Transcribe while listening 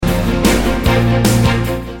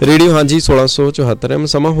Radio हांजी 1674 M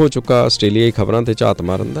समा हो चुका ਆਸਟ੍ਰੇਲੀਆਈ ਖਬਰਾਂ ਤੇ ਝਾਤ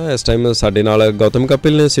ਮਾਰਨ ਦਾ। ਇਸ ਟਾਈਮ ਸਾਡੇ ਨਾਲ ਗੌਤਮ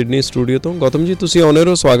ਕਪਿਲ ਨੇ ਸਿਡਨੀ ਸਟੂਡੀਓ ਤੋਂ। ਗੌਤਮ ਜੀ ਤੁਸੀਂ ਆਉਣੇ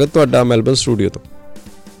ਹੋ, ਸਵਾਗਤ ਤੁਹਾਡਾ ਮੈਲਬਨ ਸਟੂਡੀਓ ਤੋਂ।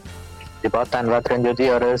 जी बहुत धन्यवाद रंजो जी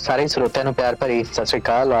और सारे ਸਰੋਤਿਆਂ ਨੂੰ प्यार भरी सत श्री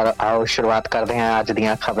अकाल। और आओ शुरुआत करते हैं ਅੱਜ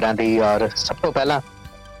ਦੀਆਂ ਖਬਰਾਂ ਦੀ। और ਸਭ ਤੋਂ ਪਹਿਲਾਂ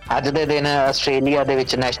ਅੱਜ ਦੇ ਦਿਨ ਆਸਟ੍ਰੇਲੀਆ ਦੇ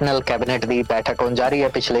ਵਿੱਚ ਨੈਸ਼ਨਲ ਕੈਬਨਿਟ ਦੀ ਬੈਠਕ ਹੋਣ ਜਾ ਰਹੀ ਹੈ।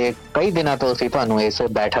 ਪਿਛਲੇ ਕਈ ਦਿਨਾਂ ਤੋਂ ਅਸੀਂ ਤੁਹਾਨੂੰ ਇਸ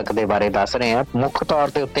ਬੈਠਕ ਦੇ ਬਾਰੇ ਦੱਸ ਰਹੇ ਹਾਂ। ਮੁੱਖ ਤੌਰ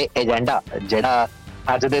ਤੇ ਉੱਤੇ ਏਜੰਡਾ ਜਿਹੜਾ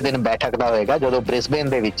ਅੱਜ ਦੇ ਦਿਨ ਬੈਠਕ ਦਾ ਹੋਏਗਾ, ਜਦੋਂ ਬ੍ਰਿਸਬੇਨ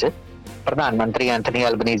ਦੇ ਵਿੱਚ ਪ੍ਰਧਾਨ ਮੰਤਰੀ ਐਂਥਨੀ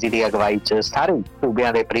ਐਲਬਨੀਜ਼ੀ ਦੀ ਅਗਵਾਈ 'ਚ ਸਾਰੇ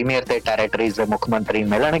ਸੂਬਿਆਂ ਦੇ ਪ੍ਰੀਮੀਅਰ ਤੇ ਟੈਰੀਟਰੀਜ਼ ਦੇ ਮੁੱਖ ਮੰਤਰੀ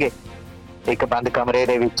ਮਿਲਣਗੇ ਇੱਕ ਬੰਦ ਕਮਰੇ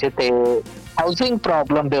ਦੇ ਵਿੱਚ, ਤੇ ਹਾਊਸਿੰਗ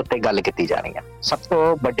ਪ੍ਰੋਬਲਮ ਦੇ ਉੱਤੇ ਗੱਲ ਕੀਤੀ ਜਾਣੀ ਹੈ। ਸਭ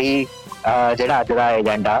ਤੋਂ ਵੱਡੀ ਜਿਹੜਾ ਅੱਜ ਦਾ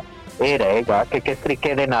ਏਜੰਡਾ ਇਹ ਰਹੇਗਾ ਕਿ ਕਿਸ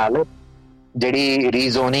ਤਰੀਕੇ ਦੇ ਨਾਲ ਜਿਹੜੀ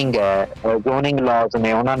ਰੀਜ਼ੋਨਿੰਗ ਹੈ, ਜ਼ੋਨਿੰਗ ਲਾਜ਼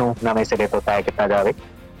ਨੇ, ਉਹਨਾਂ ਨੂੰ ਨਵੇਂ ਸਿਰੇ ਤੋਂ ਤੈਅ ਕੀਤਾ ਜਾਵੇ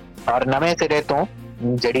ਔਰ ਨਵੇਂ ਸਿਰੇ ਤੋਂ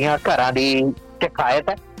ਜਿਹੜੀਆਂ ਘਰਾਂ ਦੀ ਕਿਫਾਇਤ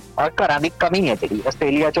ਹੈ ਔਰ ਘਰਾਂ ਦੀ ਕਮੀ ਹੈ ਜਿਹੜੀ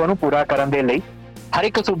ਆਸਟ੍ਰੇਲੀਆ 'ਚ, ਉਹਨੂੰ ਪੂਰਾ ਕਰਨ ਦੇ ਲਈ ਹਰ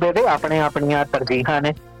ਇੱਕ ਸੂਬੇ ਦੇ ਆਪਣੀਆਂ ਤਰਜੀਹਾਂ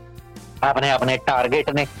ਨੇ, ਆਪਣੇ ਟਾਰਗੇਟ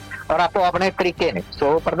ਨੇ ਔਰ ਆਪੋ ਆਪਣੇ ਤਰੀਕੇ ਨੇ।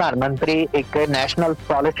 ਸੋ ਪ੍ਰਧਾਨ ਮੰਤਰੀ ਇੱਕ ਨੈਸ਼ਨਲ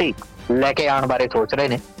ਪਾਲਿਸੀ ਲੈ ਕੇ ਆਉਣ ਬਾਰੇ ਸੋਚ ਰਹੇ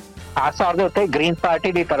ਨੇ। ਖਾਸ ਤੌਰ ਦੇ ਉੱਤੇ ਗ੍ਰੀਨ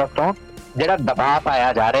ਪਾਰਟੀ ਦੀ ਤਰਫ ਤੋਂ ਜਿਹੜਾ ਦਬਾਅ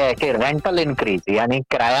ਪਾਇਆ ਜਾ ਰਿਹਾ ਹੈ ਕਿ ਰੈਂਟਲ ਇਨਕਰੀਜ਼ ਯਾਨੀ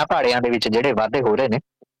ਕਿਰਾਇਆ ਭਾੜਿਆਂ ਦੇ ਵਿੱਚ ਜਿਹੜੇ ਵਾਧੇ ਹੋ ਰਹੇ ਨੇ,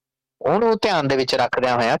 ਉਹਨੂੰ ਧਿਆਨ ਦੇ ਵਿੱਚ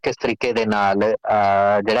ਰੱਖਦਿਆਂ ਹੋਇਆ ਕਿਸ ਤਰੀਕੇ ਦੇ ਨਾਲ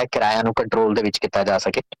ਜਿਹੜਾ ਕਿਰਾਇਆ ਨੂੰ ਕੰਟਰੋਲ ਦੇ ਵਿੱਚ ਕੀਤਾ ਜਾ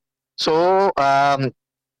ਸਕੇ। ਸੋ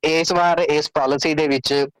ਇਸ ਵਾਰ ਇਸ ਪਾਲਿਸੀ ਦੇ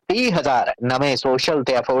ਵਿੱਚ 30,000 ਨਵੇਂ ਸੋਸ਼ਲ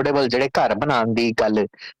ਤੇ ਅਫੋਰਡੇਬਲ ਜਿਹੜੇ ਘਰ ਬਣਾਉਣ ਦੀ ਗੱਲ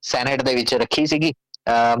ਸੈਨੇਟ ਦੇ ਵਿੱਚ ਰੱਖੀ ਸੀਗੀ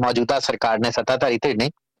ਮੌਜੂਦਾ ਸਰਕਾਰ ਨੇ, ਸੱਤਾਧਾਰੀ ਧਿਰ ਨੇ।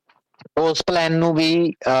 ਉਸ ਪਲਾਨ ਨੂੰ ਵੀ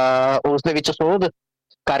ਉਸ ਦੇ ਵਿੱਚ ਸੋਧ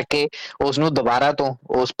ਕਰਕੇ ਉਸ ਨੂੰ ਦੁਬਾਰਾ ਤੋਂ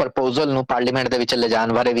ਉਸ ਪ੍ਰਪੋਜ਼ਲ ਨੂੰ ਪਾਰਲੀਮੈਂਟ ਦੇ ਵਿੱਚ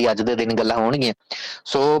ਲਿਜਾਣ ਬਾਰੇ ਵੀ ਅੱਜ ਦੇ ਦਿਨ ਗੱਲਾਂ ਹੋਣਗੀਆਂ।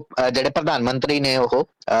 ਸੋ ਜਿਹੜੇ ਪ੍ਰਧਾਨ ਮੰਤਰੀ ਨੇ ਉਹ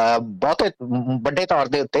ਬਹੁਤੇ ਵੱਡੇ ਤੌਰ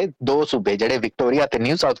ਦੇ ਉੱਤੇ ਦੋ ਸੂਬੇ ਜਿਹੜੇ ਵਿਕਟੋਰੀਆ ਤੇ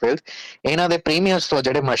ਨਿਊ ਸਾਊਥ ਵੇਲਜ਼, ਇਹਨਾਂ ਦੇ ਪ੍ਰੀਮੀਅਰਸ ਤੋਂ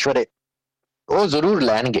ਜਿਹੜੇ ਮਸ਼ਵਰੇ ਉਹ ਜ਼ਰੂਰ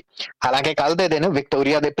ਲੈਣਗੇ। ਹਾਲਾਂਕਿ ਕੱਲ ਦੇ ਦਿਨ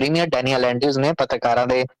ਵਿਕਟੋਰੀਆ ਦੇ ਪ੍ਰੀਮੀਅਰ ਡੈਨੀਅਲ ਐਂਡਰਿਊਜ਼ ਨੇ ਪੱਤਰਕਾਰਾਂ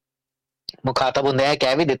ਦੇ ਮੁਖਾਤਬ ਹੁੰਦਿਆਂ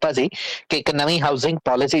ਕਹਿ ਵੀ ਦਿੱਤਾ ਸੀ ਕਿ ਇੱਕ ਨਵੀਂ ਹਾਊਸਿੰਗ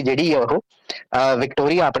ਪਾਲਿਸੀ ਜਿਹੜੀ ਹੈ ਉਹ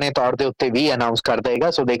ਵਿਕਟੋਰੀਆ ਆਪਣੇ ਤੌਰ ਦੇ ਉੱਤੇ ਵੀ ਅਨਾਊਂਸ ਕਰ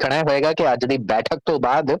ਦੇਗਾ। ਸੋ ਦੇਖਣਾ ਹੋਏਗਾ ਕਿ ਅੱਜ ਦੀ ਬੈਠਕ ਤੋਂ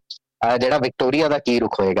ਬਾਅਦ ਜਿਹੜਾ ਵਿਕਟੋਰੀਆ ਦਾ ਕੀ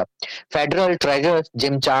ਰੁਖ ਹੋਏਗਾ। ਫੈਡਰਲ ਟ੍ਰੈਜਰ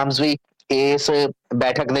ਜਿਮ ਚਾਮਸ ਵੀ ਇਸ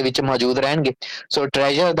ਬੈਠਕ ਦੇ ਵਿੱਚ ਮੌਜੂਦ ਰਹਿਣਗੇ। ਸੋ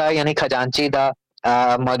ਟ੍ਰੈਜਰ ਦਾ ਯਾਨੀ ਖਜ਼ਾਨਚੀ ਦਾ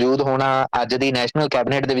ਮੌਜੂਦ ਹੋਣਾ ਅੱਜ ਦੀ ਨੈਸ਼ਨਲ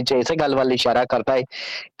ਕੈਬਨਿਟ ਦੇ ਵਿੱਚ ਇਸੇ ਗੱਲ ਵੱਲ ਇਸ਼ਾਰਾ ਕਰਦਾ ਹੈ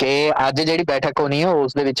ਕਿ ਅੱਜ ਜਿਹੜੀ ਬੈਠਕ ਹੋਣੀ ਹੈ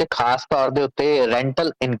ਉਸ ਦੇ ਵਿੱਚ ਖਾਸ ਤੌਰ ਦੇ ਉੱਤੇ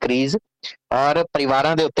ਰੈਂਟਲ ਇਨਕਰੀਜ਼ ਔਰ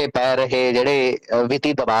ਪਰਿਵਾਰਾਂ ਦੇ ਉੱਤੇ ਪੈ ਰਹੇ ਜਿਹੜੇ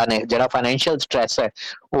ਵਿੱਤੀ ਦਬਾਅ ਨੇ, ਜਿਹੜਾ ਫਾਈਨੈਂਸ਼ੀਅਲ ਸਟ੍ਰੈਸ ਹੈ,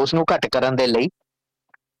 ਉਸ ਨੂੰ ਘੱਟ ਕਰਨ ਦੇ ਲਈ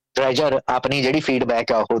ਟ੍ਰੈਜਰ ਆਪਣੀ ਜਿਹੜੀ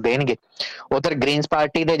ਫੀਡਬੈਕ ਆ ਉਹ ਦੇਣਗੇ। ਉਧਰ ਗ੍ਰੀਨਸ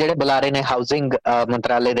ਪਾਰਟੀ ਦੇ ਜਿਹੜੇ ਬੁਲਾਰੇ ਨੇ ਹਾਊਸਿੰਗ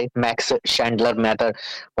ਮੰਤਰਾਲੇ ਦੇ, ਮੈਕਸ ਸ਼ੈਂਡਲਰ ਮੈਟਰ,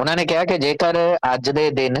 ਉਹਨਾਂ ਨੇ ਕਿਹਾ ਕਿ ਜੇਕਰ ਅੱਜ ਦੇ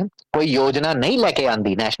ਦਿਨ ਕੋਈ ਯੋਜਨਾ ਨਹੀਂ ਲੈ ਕੇ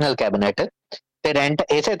ਆਉਂਦੀ ਨੈਸ਼ਨਲ ਕੈਬਨਿਟ ਤੇ ਰੈਂਟ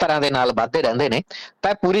ਇਸੇ ਤਰ੍ਹਾਂ ਦੇ ਨਾਲ ਵੱਧਦੇ ਰਹਿੰਦੇ ਨੇ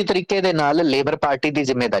ਤਾਂ ਪੂਰੀ ਤਰੀਕੇ ਦੇ ਨਾਲ ਲੇਬਰ ਪਾਰਟੀ ਦੀ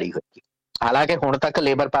ਜ਼ਿੰਮੇਵਾਰੀ ਹੋਏਗੀ। ਹਾਲਾਂਕਿ ਹੁਣ ਤੱਕ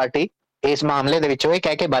ਲੇਬਰ ਪਾਰਟੀ ਇਸ ਮਾਮਲੇ ਦੇ ਵਿੱਚੋਂ ਇਹ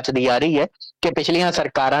ਕਹਿ ਕੇ ਬਚਦੀ ਆ ਰਹੀ ਹੈ ਕਿ ਪਿਛਲੀਆਂ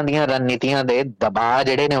ਸਰਕਾਰਾਂ ਦੀਆਂ ਰਣਨੀਤੀਆਂ ਦੇ ਦਬਾਅ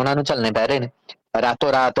ਜਿਹੜੇ ਨੇ ਉਹਨਾਂ ਨੂੰ ਝੱਲਣੇ ਪੈ ਰਹੇ ਨੇ,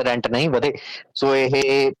 ਰਾਤੋਂ ਰਾਤ ਰੈਂਟ ਨਹੀਂ ਵਧੇ। ਸੋ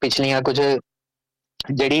ਇਹ ਪਿਛਲੀਆਂ ਕੁਝ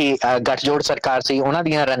ਜਿਹੜੀ ਗੱਠਜੋੜ ਸਰਕਾਰ ਸੀ ਉਹਨਾਂ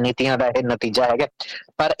ਦੀਆਂ ਰਣਨੀਤੀਆਂ ਦਾ ਇਹ ਨਤੀਜਾ ਹੈਗਾ।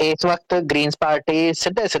 ਪਰ ਇਸ ਵਕਤ ਗ੍ਰੀਨਸ ਪਾਰਟੀ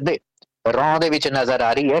ਸਿੱਧੇ ਰੌਂ ਦੇ ਵਿੱਚ ਨਜ਼ਰ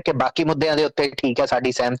ਆ ਰਹੀ ਹੈ ਕਿ ਬਾਕੀ ਮੁੱਦਿਆਂ ਦੇ ਉੱਤੇ ਠੀਕ ਹੈ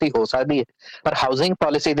ਸਾਡੀ ਸਹਿਮਤੀ ਹੋ ਸਕਦੀ ਹੈ, ਪਰ ਹਾਊਸਿੰਗ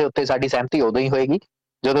ਪਾਲਿਸੀ ਦੇ ਉੱਤੇ ਸਾਡੀ ਸਹਿਮਤੀ ਉਦੋਂ ਹੀ ਹੋਏਗੀ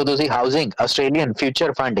ਜਦੋਂ ਤੁਸੀਂ ਹਾਊਸਿੰਗ ਆਸਟ੍ਰੇਲੀਅਨ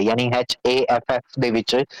ਫਿਊਚਰ ਫੰਡ ਯਾਨੀ HAFF ਦੇ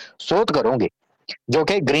ਵਿੱਚ ਸੋਧ ਕਰੋਗੇ, ਜੋ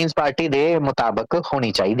ਕਿ ਗ੍ਰੀਨਸ ਪਾਰਟੀ ਦੇ ਮੁਤਾਬਕ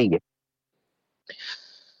ਹੋਣੀ ਚਾਹੀਦੀ ਹੈ।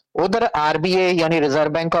 ਉਧਰ RBA ਯਾਨੀ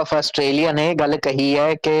ਰਿਜ਼ਰਵ ਬੈਂਕ ਆਫ ਆਸਟ੍ਰੇਲੀਆ ਨੇ ਗੱਲ ਕਹੀ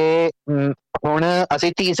ਹੈ ਕਿ ਹੁਣ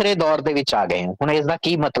ਅਸੀਂ ਤੀਸਰੇ ਦੌਰ ਦੇ ਵਿੱਚ ਆ ਗਏ ਹਾਂ। ਹੁਣ ਇਸ ਦਾ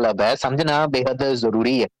ਕੀ ਮਤਲਬ ਹੈ ਸਮਝਣਾ ਬੇਹੱਦ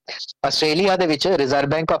ਜ਼ਰੂਰੀ ਹੈ। ਆਸਟ੍ਰੇਲੀਆ ਦੇ ਵਿੱਚ ਰਿਜ਼ਰਵ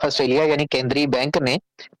ਬੈਂਕ ਆਫ ਆਸਟ੍ਰੇਲੀਆ ਯਾਨੀ ਕੇਂਦਰੀ ਬੈਂਕ ਨੇ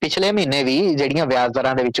ਪਿਛਲੇ ਮਹੀਨੇ ਵੀ ਜਿਹੜੀਆਂ ਵਿਆਜ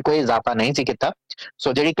ਦਰਾਂ ਦੇ ਵਿੱਚ ਕੋਈ ਇਜ਼ਾਫਾ ਨਹੀਂ ਸੀ ਕੀਤਾ।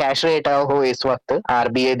 ਸੋ ਜਿਹੜੀ ਕੈਸ਼ ਰੇਟ ਹੈ ਉਹ ਇਸ ਵਕਤ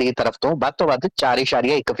RBA ਦੀ ਤਰਫ ਤੋਂ ਵੱਧ ਤੋਂ ਵੱਧ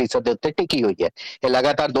 4.1% ਦੇ ਉੱਤੇ ਟਿਕੀ ਹੋਈ ਹੈ। ਇਹ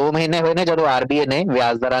ਲਗਾਤਾਰ 2 ਮਹੀਨੇ ਹੋਏ ਨੇ ਜਦੋਂ RBA ਨੇ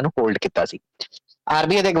ਵਿਆਜ ਦਰਾਂ ਨੂੰ ਹੋਲਡ ਕੀਤਾ ਸੀ।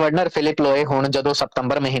 RBA ਦੇ ਗਵਰਨਰ ਫਿਲਿਪ ਲੋਏ ਹੁਣ ਜਦੋਂ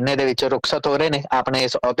ਸਤੰਬਰ ਮਹੀਨੇ ਦੇ ਵਿੱਚ ਰੁਖਸਤ ਹੋ ਰਹੇ ਨੇ ਆਪਣੇ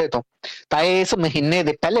ਇਸ ਅਹੁਦੇ ਤੋਂ, ਤਾਂ ਇਸ ਮਹੀਨੇ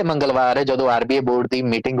ਦੇ ਪਹਿਲੇ ਮੰਗਲਵਾਰ ਜਦੋਂ RBA ਬੋਰਡ ਦੀ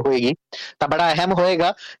ਮੀਟਿੰਗ ਹੋਏਗੀ ਤਾਂ ਬੜਾ ਅਹਿਮ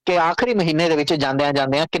ਹੋਏਗਾ ਕਿ ਆਖਰੀ ਮਹੀਨੇ ਦੇ ਵਿੱਚ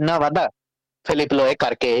ਜਾਂਦਿਆਂ ਕਿੰਨਾ ਵਾਧਾ ਫਿਲਿਪ ਲੋਏ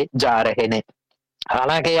ਕਰਕੇ ਜਾ ਰਹੇ ਨੇ।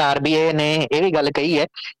 ਹਾਲਾਂਕਿ RBA ਨੇ ਇਹ ਵੀ ਗੱਲ ਕਹੀ ਹੈ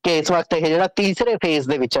ਕਿ ਇਸ ਵਕਤ ਇਹ ਜਿਹੜਾ ਤੀਸਰੇ ਫੇਜ਼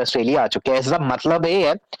ਦੇ ਵਿੱਚ ਆਸਟ੍ਰੇਲੀਆ ਆ ਚੁੱਕਿਆ। ਇਸ ਦਾ ਮਤਲਬ ਇਹ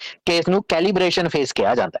ਹੈ ਕਿ ਇਸ ਨੂੰ ਕੈਲੀਬ੍ਰੇਸ਼ਨ ਫੇਜ਼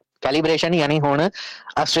ਕਿਹਾ ਜਾਂਦਾ। ਕੈਲੀਬ੍ਰੇਸ਼ਨ ਯਾਨੀ ਹੁਣ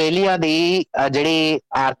ਆਸਟ੍ਰੇਲੀਆ ਦੀ ਜਿਹੜੀ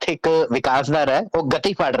ਆਰਥਿਕ ਵਿਕਾਸ ਦਰ ਹੈ ਉਹ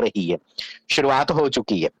ਗਤੀ ਫੜ ਰਹੀ ਹੈ, ਸ਼ੁਰੂਆਤ ਹੋ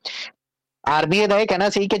ਚੁੱਕੀ ਹੈ। RBA ਦਾ ਇਹ ਕਹਿਣਾ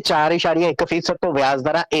ਸੀ ਕਿ 4.1% ਤੋਂ ਵਿਆਜ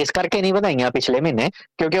ਦਰਾਂ ਇਸ ਕਰਕੇ ਨਹੀਂ ਵਧਾਈਆਂ ਪਿਛਲੇ ਮਹੀਨੇ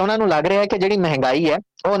ਕਿਉਂਕਿ ਉਹਨਾਂ ਨੂੰ ਲੱਗ ਰਿਹਾ ਕਿ ਜਿਹੜੀ ਮਹਿੰਗਾਈ ਹੈ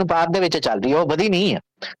ਉਹ ਅਨੁਪਾਤ ਦੇ ਵਿੱਚ ਚੱਲ ਰਹੀ ਹੈ, ਉਹ ਵਧੀ ਨਹੀਂ ਹੈ।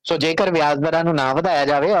 ਸੋ ਜੇਕਰ ਵਿਆਜ ਦਰਾਂ ਨੂੰ ਨਾ ਵਧਾਇਆ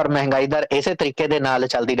ਜਾਵੇ ਔਰ ਮਹਿੰਗਾਈ ਦਰ ਇਸੇ ਤਰੀਕੇ ਦੇ ਨਾਲ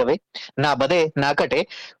ਚੱਲਦੀ ਰਹੇ, ਨਾ ਵਧੇ ਨਾ ਘਟੇ,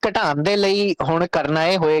 ਘਟਾਉਣ ਦੇ ਲਈ ਹੁਣ ਕਰਨਾ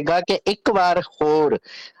ਇਹ ਹੋਏਗਾ ਕਿ ਇੱਕ ਵਾਰ ਹੋਰ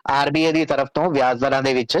RBA ਦੀ ਤਰਫ ਤੋਂ ਵਿਆਜ ਦਰਾਂ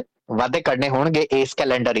ਦੇ ਵਿੱਚ ਵਾਧੇ ਕਰਨੇ ਹੋਣਗੇ ਇਸ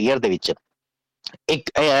ਕੈਲੰਡਰ ਈਅਰ ਦੇ ਵਿੱਚ।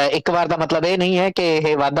 ਇੱਕ ਵਾਰ ਦਾ ਮਤਲਬ ਇਹ ਨਹੀਂ ਹੈ ਕਿ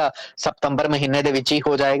ਇਹ ਵਾਧਾ ਸਤੰਬਰ ਮਹੀਨੇ ਦੇ ਵਿੱਚ ਹੀ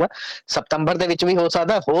ਹੋ ਜਾਏਗਾ। ਸਤੰਬਰ ਦੇ ਵਿੱਚ ਵੀ ਹੋ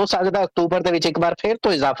ਸਕਦਾ ਅਕਤੂਬਰ ਦੇ ਵਿੱਚ ਇੱਕ ਵਾਰ ਫਿਰ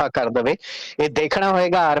ਤੋਂ ਇਜ਼ਾਫਾ ਕਰ ਦੇਵੇ। ਇਹ ਦੇਖਣਾ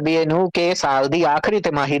ਹੋਏਗਾ ਆਰਬੀਆਈ ਨੂੰ ਕਿ ਸਾਲ ਦੀ ਆਖਰੀ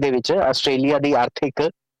ਤਿਮਾਹੀ ਦੇ ਵਿੱਚ ਆਸਟ੍ਰੇਲੀਆ ਦੀ ਆਰਥਿਕ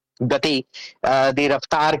ਗਤੀ ਦੀ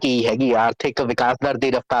ਰਫ਼ਤਾਰ ਕੀ ਹੈਗੀ, ਆਰਥਿਕ ਵਿਕਾਸ ਦਰ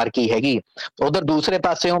ਦੀ ਰਫ਼ਤਾਰ ਕੀ ਹੈਗੀ। ਉਧਰ ਦੂਸਰੇ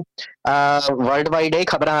ਪਾਸਿਓਂ ਵਰਲਡ ਵਾਈਡ ਇਹ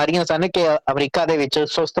ਖਬਰਾਂ ਆ ਰਹੀਆਂ ਸਨ ਕਿ ਅਮਰੀਕਾ ਦੇ ਵਿੱਚ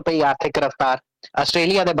ਸੁਸਤ ਪਈ ਆਰਥਿਕ ਰਫ਼ਤਾਰ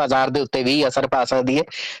ਆਸਟ੍ਰੇਲੀਆ ਦੇ ਬਾਜ਼ਾਰ ਦੇ ਉੱਤੇ ਵੀ ਅਸਰ ਪਾ ਸਕਦੀ ਹੈ।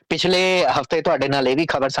 ਪਿਛਲੇ ਹਫਤੇ ਤੁਹਾਡੇ ਨਾਲ ਇਹ ਵੀ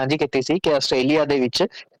ਖਬਰ ਸਾਂਝੀ ਕੀਤੀ ਸੀ ਕਿ ਆਸਟ੍ਰੇਲੀਆ ਦੇ ਵਿੱਚ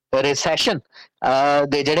ਰਿਸੈਸ਼ਨ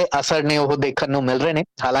ਦੇ ਜਿਹੜੇ ਅਸਰ ਨੇ ਉਹ ਦੇਖਣ ਨੂੰ ਮਿਲ ਰਹੇ ਨੇ।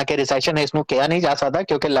 ਹਾਲਾਂਕਿ ਰਿਸੈਸ਼ਨ ਇਸ ਨੂੰ ਕਿਹਾ ਨਹੀਂ ਜਾ ਸਕਦਾ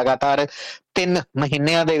ਕਿਉਂਕਿ ਲਗਾਤਾਰ 3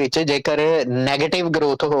 ਮਹੀਨਿਆਂ ਦੇ ਵਿੱਚ ਜੇਕਰ ਨੈਗੇਟਿਵ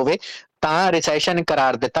ਗਰੋਥ ਹੋਵੇ ਤਾਂ ਰਿਸੈਸ਼ਨ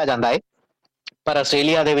ਕਰਾਰ ਦਿੱਤਾ ਜਾਂਦਾ ਹੈ, ਪਰ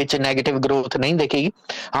ਆਸਟ੍ਰੇਲੀਆ ਦੇ ਵਿੱਚ ਨੈਗੇਟਿਵ ਗਰੋਥ ਨਹੀਂ ਦੇਖੇਗੀ।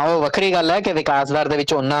 ਹਾਂ, ਉਹ ਵੱਖਰੀ ਗੱਲ ਹੈ ਕਿ ਵਿਕਾਸ ਦਰ ਦੇ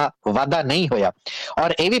ਵਿੱਚ ਉਹਨਾਂ ਵਾਧਾ ਨਹੀਂ ਹੋਇਆ,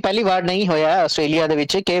 ਔਰ ਇਹ ਵੀ ਪਹਿਲੀ ਵਾਰ ਨਹੀਂ ਹੋਇਆ ਆਸਟ੍ਰੇਲੀਆ ਦੇ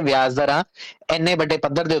ਵਿੱਚ ਕਿ ਵਿਆਜ ਦਰਾਂ ਇੰਨੇ ਵੱਡੇ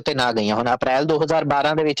ਪੱਧਰ ਦੇ ਉੱਤੇ ਨਾ ਗਈਆਂ। ਹੁਣ ਅਪ੍ਰੈਲ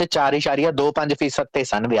 2012 ਦੇ ਵਿੱਚ 4.25% ਤੇ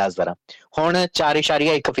ਸਨ ਵਿਆਜ ਦਰਾਂ, ਹੁਣ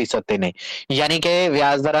 4.1% ਤੇ ਨੇ। ਯਾਨੀ ਕਿ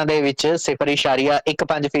ਵਿਆਜ ਦਰਾਂ ਦੇ ਵਿੱਚ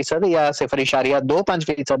 0.15% ਜਾਂ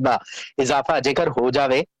 0.25% ਦਾ ਇਜ਼ਾਫਾ ਜੇਕਰ ਹੋ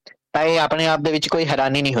ਜਾਵੇ ਤਾਂ ਇਹ ਆਪਣੇ ਆਪ ਦੇ ਵਿੱਚ ਕੋਈ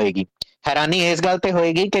ਹੈਰਾਨੀ ਨਹੀਂ ਹੋਏਗੀ। ਹੈਰਾਨੀ ਇਸ ਗੱਲ ਤੇ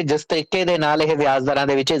ਹੋਏਗੀ ਕਿ ਜਿਸ ਤਰੀਕੇ ਦੇ ਨਾਲ ਇਹ ਵਿਆਜ ਦਰਾਂ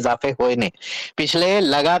ਦੇ ਵਿੱਚ ਇਜ਼ਾਫੇ ਹੋਏ ਨੇ, ਪਿਛਲੇ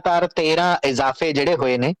ਲਗਾਤਾਰ 13 ਇਜ਼ਾਫੇ ਜਿਹੜੇ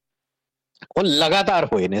ਹੋਏ ਨੇ ਉਹ ਲਗਾਤਾਰ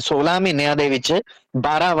ਹੋਏ ਨੇ। 16 ਮਹੀਨਿਆਂ ਦੇ ਵਿੱਚ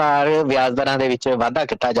 12 ਵਾਰ ਵਿਆਜ ਦਰਾਂ ਦੇ ਵਿੱਚ ਵਾਧਾ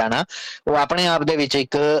ਕੀਤਾ ਜਾਣਾ ਉਹ ਆਪਣੇ ਆਪ ਦੇ ਵਿੱਚ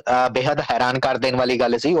ਇੱਕ ਬੇਹੱਦ ਹੈਰਾਨ ਕਰ ਦੇਣ ਵਾਲੀ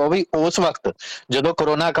ਗੱਲ ਸੀ। ਉਹ ਵੀ ਉਸ ਵਕਤ ਜਦੋਂ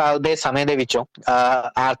ਕੋਰੋਨਾ ਕਾਲ ਦੇ ਸਮੇਂ ਦੇ ਵਿੱਚੋਂ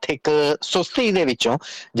ਆਰਥਿਕ ਸੁਸਤੀ ਦੇ ਵਿੱਚੋਂ,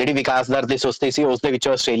 ਜਿਹੜੀ ਵਿਕਾਸ ਦਰ ਦੀ ਸੁਸਤੀ ਸੀ, ਉਸ ਦੇ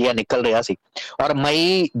ਵਿੱਚੋਂ ਆਸਟ੍ਰੇਲੀਆ ਨਿਕਲ ਰਿਹਾ ਸੀ। ਔਰ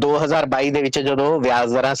ਮਈ 2022 ਦੇ ਵਿੱਚ ਜਦੋਂ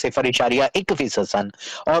ਵਿਆਜ ਦਰਾਂ 0.1% ਸਨ,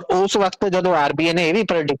 ਔਰ ਉਸ ਵਕਤ ਜਦੋਂ ਆਰਬੀਆਈ ਨੇ ਇਹ ਵੀ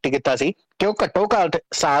ਪ੍ਰੈਡਿਕਟ ਕੀਤਾ ਸੀ ਕਿ ਉਹ ਘੱਟੋ ਘੱਟ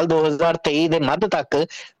ਸਾਲ 2023 ਦੇ ਮੱਧ ਤੱਕ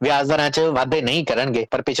ਵਿਆਜ ਦਰਾਂ 'ਚ ਵਾਧੇ ਨਹੀਂ ਕਰਨਗੇ,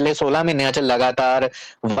 ਪਰ ਪਿਛਲੇ 16 ਮਹੀਨਿਆਂ 'ਚ ਲਗਾਤਾਰ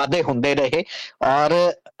ਵਾਧੇ ਹੁੰਦੇ ਰਹੇ ਔਰ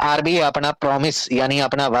ਆਰਬੀਆਈ ਆਪਣਾ ਪ੍ਰੋਮਿਸ ਯਾਨੀ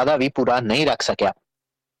ਆਪਣਾ ਵਾਅਦਾ ਵੀ ਪੂਰਾ ਨਹੀਂ ਰੱਖ ਸਕਿਆ।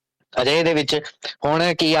 ਅਜਿਹੇ ਦੇ ਵਿੱਚ ਹੁਣ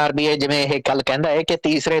ਕੀ ਆਰਬੀਆਈ ਜਿਵੇਂ ਇਹ ਕੱਲ ਕਹਿੰਦਾ ਹੈ ਕਿ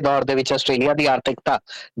ਤੀਸਰੇ ਦੌਰ ਦੇ ਵਿੱਚ ਆਸਟ੍ਰੇਲੀਆ ਦੀ ਆਰਥਿਕਤਾ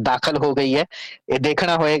ਦਾਖਲ ਹੋ ਗਈ ਹੈ। ਇਹ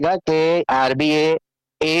ਦੇਖਣਾ ਹੋਏਗਾ ਕਿ ਆਰਬੀਆਈ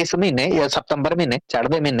ਇਸ ਮਹੀਨੇ ਜਾਂ ਸਤੰਬਰ ਮਹੀਨੇ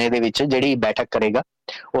ਚੜ੍ਹਦੇ ਮਹੀਨੇ ਦੇ ਵਿੱਚ ਜਿਹੜੀ ਬੈਠਕ ਕਰੇਗਾ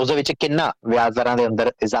ਉਸ ਦੇ ਵਿੱਚ ਕਿੰਨਾ ਵਿਆਜ ਦਰਾਂ ਦੇ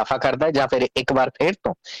ਅੰਦਰ ਇਜ਼ਾਫਾ ਕਰਦਾ ਹੈ ਜਾਂ ਫਿਰ ਇੱਕ ਵਾਰ ਫਿਰ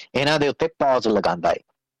ਤੋਂ ਇਹਨਾਂ ਦੇ ਉੱਤੇ ਪੌਜ਼ ਲਗਾਉਂਦਾ ਹੈ।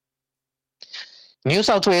 ਨਿਊ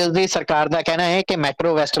ਸਾਊਥ ਵੇਲਜ਼ ਦੀ ਸਰਕਾਰ ਦਾ ਕਹਿਣਾ ਹੈ ਕਿ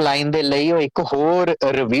ਮੈਟਰੋ ਵੈਸਟ ਲਾਈਨ ਦੇ ਲਈ ਉਹ ਇੱਕ ਹੋਰ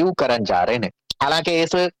ਰਿਵਿਊ ਕਰਨ ਜਾ ਰਹੇ ਨੇ। ਹਾਲਾਂਕਿ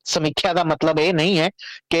ਇਸ ਸਮੀਖਿਆ ਦਾ ਮਤਲਬ ਇਹ ਨਹੀਂ ਹੈ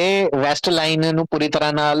ਕਿ ਵੈਸਟ ਲਾਈਨ ਨੂੰ ਪੂਰੀ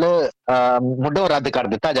ਤਰ੍ਹਾਂ ਨਾਲ ਮੁੱਢੋਂ ਰੱਦ ਕਰ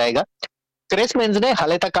ਦਿੱਤਾ ਜਾਏਗਾ। ਕ੍ਰਿਸ ਮਿੰਜ਼ ਨੇ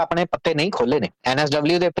ਹਾਲੇ ਤੱਕ ਆਪਣੇ ਪੱਤੇ ਨਹੀਂ ਖੋਲੇ ਨੇ।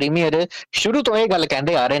 ਐਨਐਸਡਬਲਿਊ ਦੇ ਪ੍ਰੀਮੀਅਰ ਸ਼ੁਰੂ ਤੋਂ ਇਹ ਗੱਲ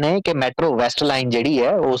ਕਹਿੰਦੇ ਆ ਰਹੇ ਨੇ ਕਿ ਮੈਟਰੋ ਵੈਸਟ ਲਾਈਨ ਜਿਹੜੀ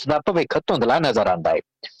ਹੈ ਉਸ ਦਾ ਭਵਿੱਖ ਧੁੰਦਲਾ ਨਜ਼ਰ ਆਉਂਦਾ ਹੈ।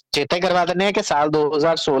 ਚੇਤੇ ਕਰਵਾ ਦਿੰਦੇ ਆ ਕਿ ਸਾਲ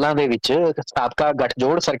 2016 ਦੇ ਵਿੱਚ ਸਾਬਕਾ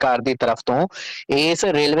ਗਠਜੋੜ ਸਰਕਾਰ ਦੀ ਤਰਫ ਤੋਂ ਇਸ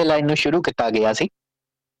ਰੇਲਵੇ ਲਾਈਨ ਨੂੰ ਸ਼ੁਰੂ ਕੀਤਾ ਗਿਆ ਸੀ।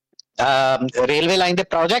 ਰੇਲਵੇ ਲਾਈਨ ਦੇ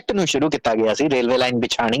ਪ੍ਰੋਜੈਕਟ ਨੂੰ ਸ਼ੁਰੂ ਕੀਤਾ ਗਿਆ ਸੀ। ਰੇਲਵੇ ਲਾਈਨ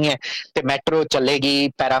ਵਿਛਾਣੀ ਹੈ ਤੇ ਮੈਟਰੋ ਚੱਲੇਗੀ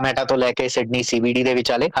ਪੈਰਾਮੈਟਾ ਤੋਂ ਲੈ ਕੇ ਸਿਡਨੀ ਸੀਬੀਡੀ ਦੇ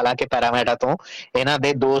ਵਿਚਾਲੇ। ਹਾਲਾਂਕਿ ਪੈਰਾਮੈਟਾ ਤੋਂ ਇਹਨਾਂ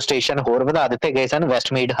ਦੇ 2 ਸਟੇਸ਼ਨ ਹੋਰ ਵਧਾ ਦਿੱਤੇ ਗਏ ਸਨ,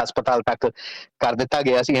 ਵੈਸਟਮੀਡ ਹਸਪਤਾਲ ਤੱਕ ਕਰ ਦਿੱਤਾ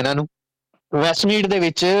ਗਿਆ ਸੀ ਇਹਨਾਂ ਨੂੰ। ਵੈਸਟਮੀਡ ਦੇ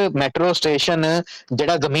ਵਿੱਚ ਮੈਟਰੋ ਸਟੇਸ਼ਨ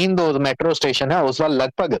ਜਿਹੜਾ ਜ਼ਮੀਨਦੋਜ਼ ਮੈਟਰੋ ਸਟੇਸ਼ਨ ਹੈ ਉਸ ਦਾ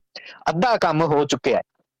ਲਗਭਗ ਅੱਧਾ ਕੰਮ ਹੋ ਚੁੱਕਿਆ ਹੈ।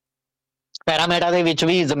 ਪੈਰਾਮੈਟਾ ਦੇ ਵਿੱਚ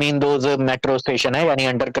ਵੀ ਜ਼ਮੀਨਦੋਜ਼ ਮੈਟਰੋ ਸਟੇਸ਼ਨ ਹੈ ਯਾਨੀ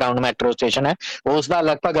ਅੰਡਰਗਰਾਉਂਡ ਮੈਟਰੋ ਸਟੇਸ਼ਨ ਹੈ, ਉਸ ਦਾ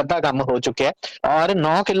ਲਗਭਗ ਅੱਧਾ ਕੰਮ ਹੋ ਚੁੱਕਿਆ ਔਰ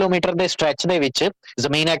 9 ਕਿਲੋਮੀਟਰ ਦੇ ਸਟ੍ਰੈਚ ਦੇ ਵਿੱਚ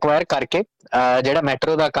ਜ਼ਮੀਨ ਐਕਵਾਇਰ ਕਰਕੇ ਜਿਹੜਾ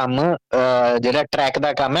ਮੈਟਰੋ ਦਾ ਕੰਮ, ਜਿਹੜਾ ਟਰੈਕ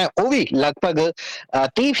ਦਾ ਕੰਮ ਹੈ ਉਹ ਵੀ ਲਗਭਗ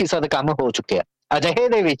 30% ਕੰਮ ਹੋ ਚੁੱਕਿਆ। ਅਜਿਹੇ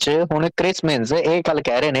ਦੇ ਵਿੱਚ ਹੁਣ ਕ੍ਰਿਸ ਮਿੰਜ਼ ਇਹ ਗੱਲ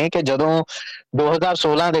ਕਹਿ ਰਹੇ ਨੇ ਕਿ ਜਦੋਂ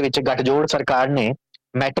 2016 ਦੇ ਵਿੱਚ ਗੱਠਜੋੜ ਸਰਕਾਰ ਨੇ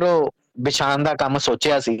ਮੈਟਰੋ ਵਿਛਾਉਣ ਦਾ ਕੰਮ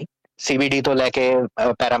ਸੋਚਿਆ ਸੀ ਸੀਬੀਡੀ ਤੋਂ ਲੈ ਕੇ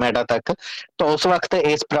ਪੈਰਾਮੈਟਾ ਤੱਕ, ਤਾਂ ਉਸ ਵਕਤ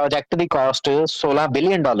ਇਸ ਪ੍ਰੋਜੈਕਟ ਦੀ ਕਾਸਟ $16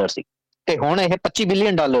 ਬਿਲੀਅਨ ਸੀ ਤੇ ਹੁਣ ਇਹ $25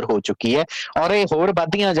 ਬਿਲੀਅਨ ਹੋ ਚੁੱਕੀ ਹੈ ਔਰ ਇਹ ਹੋਰ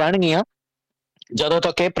ਵੱਧਦੀਆਂ ਜਾਣਗੀਆਂ ਜਦੋਂ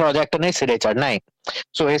ਤੱਕ ਇਹ ਪ੍ਰੋਜੈਕਟ ਨੇ ਸਿਰੇ ਚੜ੍ਹਨਾ ਹੈ।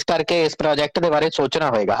 ਸੋ ਇਸ ਕਰਕੇ ਇਸ ਪ੍ਰੋਜੈਕਟ ਦੇ ਬਾਰੇ ਸੋਚਣਾ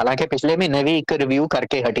ਹੋਏਗਾ। ਹਾਲਾਂਕਿ ਪਿਛਲੇ ਮਹੀਨੇ ਵੀ ਇੱਕ ਰਿਵਿਊ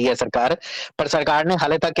ਕਰਕੇ ਹਟੀ ਹੈ ਸਰਕਾਰ, ਪਰ ਸਰਕਾਰ ਨੇ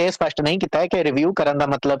ਹਾਲੇ ਤੱਕ ਇਹ ਸਪਸ਼ਟ ਨਹੀਂ ਕੀਤਾ ਹੈ ਕਿ ਰਿਵਿਊ ਕਰਨ ਦਾ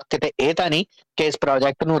ਮਤਲਬ ਕਿਤੇ ਇਹ ਤਾਂ ਨਹੀਂ ਕਿ ਇਸ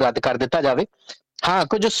ਪ੍ਰੋਜੈਕਟ ਨੂੰ ਰੱਦ ਕਰ ਦਿੱਤਾ ਜਾਵੇ। ਹਾਂ,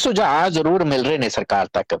 ਕੁਝ ਸੁਝਾਅ ਜ਼ਰੂਰ ਮਿਲ ਰਹੇ ਨੇ ਸਰਕਾਰ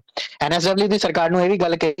ਤੱਕ। ਐਨਐਸਡਬਲਿਊ ਦੀ ਸਰਕਾਰ ਨੂੰ ਇਹ ਵੀ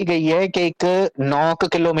ਗੱਲ ਕਹੀ ਗਈ ਹੈ ਕਿ ਇੱਕ 9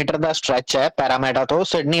 ਕਿਲੋਮੀਟਰ ਦਾ ਸਟ੍ਰੈਚ ਹੈ ਪੈਰਾਮੈਟਾ ਤੋਂ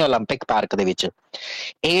ਸਿਡਨੀ ਓਲੰਪਿਕ ਪਾਰਕ ਦੇ ਵਿੱਚ।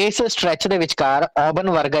 ਇਸ ਸਟ੍ਰੈਚ ਦੇ ਵਿਚਕਾਰ ਔਬਨ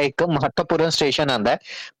ਵਰਗਾ ਇੱਕ ਮਹੱਤਵਪੂਰਨ ਸਟੇਸ਼ਨ ਆਉਂਦਾ ਹੈ,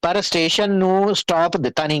 ਪਰ ਸਟੇਸ਼ਨ ਨੂੰ ਸਟਾਪ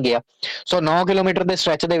ਦਿੱਤਾ ਨਹੀਂ ਗਿਆ। ਸੋ 9 ਕਿਲੋਮੀਟਰ ਦੇ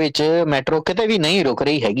ਸਟ੍ਰੈਚ ਦੇ ਵਿੱਚ ਮੈਟਰੋ ਕਿਤੇ ਵੀ ਨਹੀਂ ਰੁਕ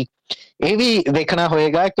ਰਹੀ ਹੈਗੀ। ਇਹ ਵੀ ਦੇਖਣਾ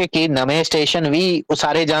ਹੋਏਗਾ ਕਿ ਕੀ ਨਵੇਂ ਸਟੇਸ਼ਨ ਵੀ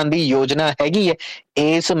ਉਸਾਰੇ ਜਾਣ ਦੀ ਯੋਜਨਾ ਹੈਗੀ ਹੈ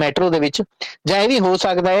ਇਸ ਮੈਟਰੋ ਦੇ ਵਿੱਚ, ਜਾਂ ਇਹ ਵੀ ਹੋ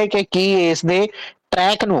ਸਕਦਾ ਹੈ ਕਿ ਕੀ ਇਸ ਦੇ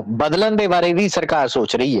ਟਰੈਕ ਨੂੰ ਬਦਲਣ ਦੇ ਬਾਰੇ ਵੀ ਸਰਕਾਰ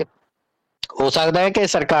ਸੋਚ ਰਹੀ ਹੈ। ਹੋ ਸਕਦਾ ਹੈ ਕਿ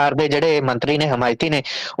ਸਰਕਾਰ ਦੇ ਜਿਹੜੇ ਮੰਤਰੀ ਨੇ, ਹਮਾਇਤੀ ਨੇ,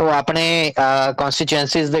 ਉਹ ਆਪਣੇ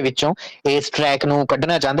ਕਨਸਟੀਚੁਐਂਸੀਜ਼ ਦੇ ਵਿੱਚੋਂ ਇਸ ਟਰੈਕ ਨੂੰ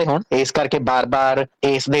ਕੱਢਣਾ ਚਾਹੁੰਦੇ ਹੋਣ, ਇਸ ਕਰਕੇ ਬਾਰ-ਬਾਰ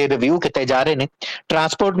ਇਸ ਦੇ ਰਿਵਿਊ ਕੀਤੇ ਜਾ ਰਹੇ ਨੇ।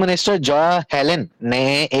 ਟਰਾਂਸਪੋਰਟ ਮਿਨਿਸਟਰ ਜੋ ਹੈਲਨ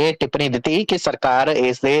ਨੇ ਇਹ ਟਿੱਪਣੀ ਦਿੱਤੀ ਕਿ ਸਰਕਾਰ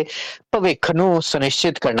ਇਸ ਦੇ ਭਵਿੱਖ ਨੂੰ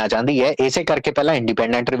ਸੁਨਿਸ਼ਚਿਤ ਕਰਨਾ ਚਾਹੁੰਦੀ ਹੈ, ਇਸੇ ਕਰਕੇ ਪਹਿਲਾਂ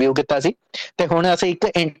ਇੰਡੀਪੈਂਡੈਂਟ ਰਿਵਿਊ ਕੀਤਾ ਸੀ ਤੇ ਹੁਣ ਅਸੀਂ ਇੱਕ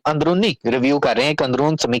ਅੰਦਰੂਨੀ ਰਿਵਿਊ ਕਰ ਰਹੇ ਹਾਂ, ਇੱਕ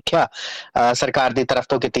ਅੰਦਰੂਨ ਸਮੀਖਿਆ ਸਰਕਾਰ ਦੀ ਤਰਫ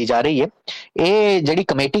ਤੋਂ ਕੀਤੀ ਜਾ ਰਹੀ ਹੈ। ਇਹ ਜਿਹੜੀ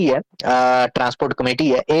ਕਮੇਟੀ ਹੈ, ਟਰਾਂਸਪੋਰਟ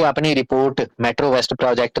ਕਮੇਟੀ ਹੈ, ਇਹ ਆਪਣੀ ਰਿਪੋਰਟ ਮੈਟਰੋ ਵੈਸਟ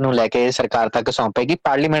ਪ੍ਰੋਜੈਕਟ ਨੂੰ ਲੈ ਕੇ ਸਰਕਾਰ ਤੱਕ ਸੌਂਪੇਗੀ।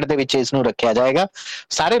 ਪਾਰਲੀਮੈਂਟ ਦੇ ਵਿੱਚ ਇਸ ਨੂੰ ਰੱਖਿਆ ਜਾਏਗਾ,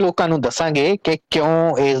 ਸਾਰੇ ਲੋਕਾਂ ਨੂੰ ਦੱਸਾਂਗੇ ਕਿ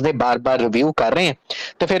ਕਿਉਂ ਇਸ ਦੇ ਬਾਰ-ਬਾਰ ਰਿਵਿਊ ਕਰ ਰਹੇ ਹਾਂ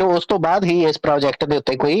ਤੇ ਫਿਰ ਉਸ ਤੋਂ ਬਾਅਦ ਹੀ ਇਸ ਪ੍ਰੋਜੈਕਟ ਦੇ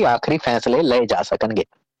ਉੱਤੇ ਕੋਈ ਆਖਰੀ ਫੈਸਲੇ ਲਏ ਜਾ ਸਕਣਗੇ।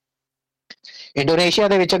 ਇੰਡੋਨੇਸ਼ੀਆ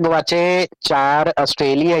ਦੇ ਵਿੱਚ ਗਵਾਚੇ 4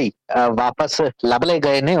 ਆਸਟ੍ਰੇਲੀਆਈ ਵਾਪਸ ਲੱਭ ਲਏ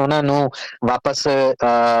ਗਏ ਨੇ, ਉਹਨਾਂ ਨੂੰ ਵਾਪਸ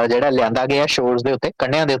ਜਿਹੜਾ ਲਿਆਂਦਾ ਗਿਆ ਸ਼ੋਰਸ ਦੇ ਉੱਤੇ,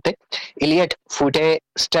 ਕੰਢਿਆਂ ਦੇ ਉੱਤੇ। Elliot Foote,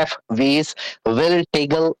 Steph Weiss, Will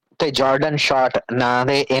Tigle ਤੇ ਜਾਰਡਨ ਸ਼ਾਰਟ ਨਾਂ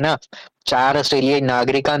ਦੇ ਇਹਨਾਂ 4 ਆਸਟ੍ਰੇਲੀਆਈ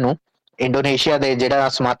ਨਾਗਰਿਕਾਂ ਨੂੰ ਇੰਡੋਨੇਸ਼ੀਆ ਦੇ ਜਿਹੜਾ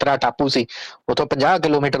ਸੁਮਾਤਰਾ ਟਾਪੂ ਸੀ, ਉਥੋਂ 50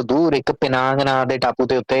 ਕਿਲੋਮੀਟਰ ਦੂਰ ਇੱਕ ਪਿਨਾਂਗ ਨਾਂ ਦੇ ਟਾਪੂ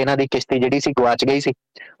ਦੇ ਉੱਤੇ ਇਹਨਾਂ ਦੀ ਕਿਸ਼ਤੀ ਜਿਹੜੀ ਸੀ ਗਵਾਚ ਗਈ ਸੀ।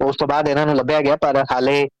 ਉਸ ਤੋਂ ਬਾਅਦ ਇਹਨਾਂ ਨੂੰ ਲੱਭਿਆ ਗਿਆ, ਪਰ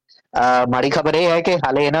ਹਾਲੇ ਮਾੜੀ ਖਬਰ ਇਹ ਹੈ ਕਿ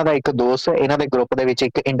ਹਾਲੇ ਇਹਨਾਂ ਦਾ ਇੱਕ ਦੋਸਤ, ਇਹਨਾਂ ਦੇ ਗਰੁੱਪ ਦੇ ਵਿੱਚ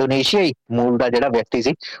ਇੱਕ ਇੰਡੋਨੇਸ਼ੀਆਈ ਮੂਲ ਦਾ ਜਿਹੜਾ ਵਿਅਕਤੀ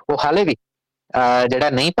ਸੀ, ਉਹ ਹਾਲੇ ਵੀ ਜਿਹੜਾ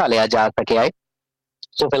ਨਹੀਂ ਭਾਲਿਆ ਜਾ ਸਕਿਆ ਹੈ।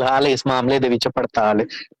 ਸੋ ਫਿਲਹਾਲ ਇਸ ਮਾਮਲੇ ਦੇ ਵਿੱਚ ਪੜਤਾਲ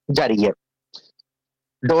ਜਾਰੀ ਹੈ।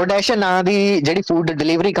 ਡੋਰਡੈਸ਼ ਨਾਂ ਦੀ ਜਿਹੜੀ ਫੂਡ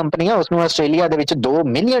ਡਿਲੀਵਰੀ ਕੰਪਨੀ ਆ, ਉਸਨੂੰ ਆਸਟ੍ਰੇਲੀਆ ਦੇ ਵਿੱਚ $2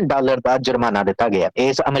 ਮਿਲੀਅਨ ਦਾ ਜੁਰਮਾਨਾ ਦਿੱਤਾ ਗਿਆ।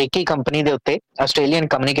 ਇਸ ਅਮਰੀਕੀ ਕੰਪਨੀ ਦੇ ਉੱਤੇ Australian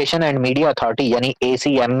Communication and Media Authority ਯਾਨੀ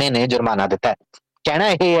ACMA ਨੇ ਜੁਰਮਾਨਾ ਦਿੱਤਾ ਹੈ। ਕਹਿਣਾ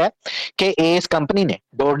ਇਹ ਹੈ ਕਿ ਇਸ ਕੰਪਨੀ ਨੇ,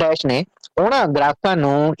 ਡੋਰਡੈਸ਼ ਨੇ, ਉਹਨਾਂ ਗ੍ਰਾਹਕਾਂ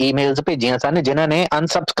ਨੂੰ ਈਮੇਲਸ ਭੇਜੀਆਂ ਸਨ ਜਿਨ੍ਹਾਂ ਨੇ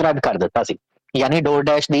ਅਨਸਬਸਕ੍ਰਾਈਬ ਕਰ ਦਿੱਤਾ ਸੀ। ਯਾਨੀ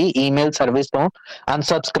ਡੋਰਡੈਸ਼ ਦੀ ਈਮੇਲ ਸਰਵਿਸ ਤੋਂ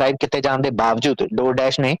ਅਨਸਬਸਕ੍ਰਾਈਬ ਕੀਤੇ ਜਾਣ ਦੇ ਬਾਵਜੂਦ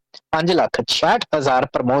ਡੋਰਡੈਸ਼ ਨੇ 5,66,000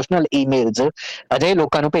 ਪ੍ਰਮੋਸ਼ਨਲ ਈਮੇਲਸ ਅਜਿਹੇ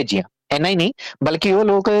ਲੋਕਾਂ ਨੂੰ ਭੇਜੀਆਂ। ਇੰਨਾ ਹੀ ਨਹੀਂ, ਬਲਕਿ ਉਹ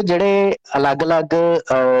ਲੋਕ ਜਿਹੜੇ ਅਲੱਗ-ਅਲੱਗ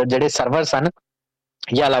ਜਿਹੜੇ ਸਰਵਰ ਸਨ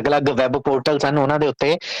ਜਾਂ ਅਲੱਗ-ਅਲੱਗ ਵੈਬ ਪੋਰਟਲ ਸਨ, ਉਹਨਾਂ ਦੇ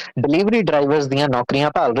ਉੱਤੇ ਡਿਲੀਵਰੀ ਡਰਾਈਵਰਸ ਦੀਆਂ ਨੌਕਰੀਆਂ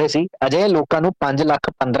ਭਾਲ ਰਹੇ ਸੀ। ਅਜਿਹੇ ਲੋਕਾਂ ਨੂੰ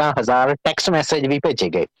 5,15,000 ਟੈਕਸਟ ਮੈਸੇਜ ਵੀ ਭੇਜੇ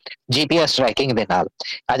ਗਏ GPS ਟਰੈਕਿੰਗ ਦੇ ਨਾਲ।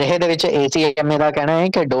 ਅਜਿਹੇ ਦੇ ਵਿੱਚ ACMA ਦਾ ਕਹਿਣਾ ਹੈ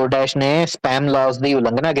ਕਿ ਡੋਰਡੈਸ਼ ਨੇ ਸਪੈਮ ਲਾਜ਼ ਦੀ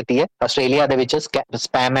ਉਲੰਘਣਾ ਕੀਤੀ ਹੈ। ਆਸਟ੍ਰੇਲੀਆ ਦੇ ਵਿੱਚ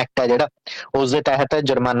ਸਪੈਮ ਐਕਟ ਹੈ ਜਿਹੜਾ, ਉਸ ਦੇ ਤਹਿਤ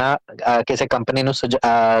ਜੁਰਮਾਨਾ ਕਿਸੇ ਕੰਪਨੀ ਨੂੰ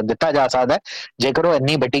ਦਿੱਤਾ ਜਾ ਸਕਦਾ ਹੈ ਜੇਕਰ ਉਹ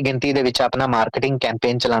ਇੰਨੀ ਵੱਡੀ ਗਿਣਤੀ ਦੇ ਵਿੱਚ ਆਪਣਾ ਮਾਰਕੀਟਿੰਗ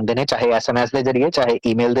ਕੈਂਪੇਨ ਚਲਾਉਂਦੇ ਨੇ, ਚਾਹੇ SMS ਦੇ ਜ਼ਰੀਏ, ਚਾਹੇ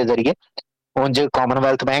ਈਮੇਲ ਦੇ ਜ਼ਰੀਏ। ਉਂਝ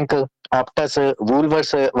ਕਾਮਨਵੈਲਥ ਬੈਂਕ, ਆਪਟਸ,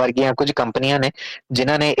 ਵੂਲਵਰਸ ਵਰਗੀਆਂ ਕੁਝ ਕੰਪਨੀਆਂ ਨੇ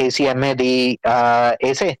ਜਿਨ੍ਹਾਂ ਨੇ ACMA ਦੀ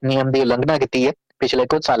ਇਸੇ ਨਿਯਮ ਦੀ ਉਲੰਘਣਾ ਕੀਤੀ ਹੈ ਪਿਛਲੇ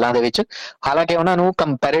ਕੁਝ ਸਾਲਾਂ ਦੇ ਵਿੱਚ। ਹਾਲਾਂਕਿ ਉਹਨਾਂ ਨੂੰ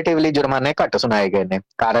ਕੰਪੈਰੇਟਿਵਲੀ ਜੁਰਮਾਨੇ ਘੱਟ ਸੁਣਾਏ ਗਏ ਨੇ।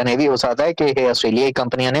 ਕਾਰਨ ਇਹ ਵੀ ਹੋ ਸਕਦਾ ਹੈ ਕਿ ਇਹ ਆਸਟ੍ਰੇਲੀਆਈ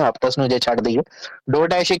ਕੰਪਨੀਆਂ ਨੇ ਆਪਟਸ ਨੂੰ ਜੇ ਛੱਡ ਦਈਏ।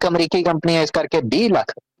 ਡੋਰਡੈਸ਼ ਇੱਕ ਅਮਰੀਕੀ ਕੰਪਨੀ ਹੈ, ਇਸ ਕਰਕੇ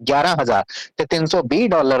 $20,11,000 ਤੇ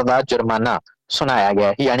 $320 ਦਾ ਜੁਰਮਾਨਾ ਸੁਣਾਇਆ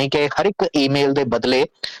ਗਿਆ। ਯਾਨੀ ਕਿ ਹਰ ਇੱਕ ਈਮੇਲ ਦੇ ਬਦਲੇ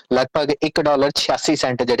ਲਗਭਗ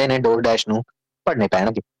 $1.86 ਜਿਹੜੇ ਨੇ ਡੋਰਡੈਸ਼ ਨੂੰ ਭਰਨੇ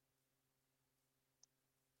ਪੈਣਗੇ।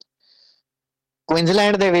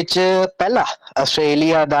 ਕੁਇਨਜ਼ਲੈਂਡ ਦੇ ਵਿੱਚ ਪਹਿਲਾ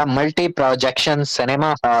ਆਸਟ੍ਰੇਲੀਆ ਦਾ ਮਲਟੀ ਪ੍ਰੋਜੈਕਸ਼ਨ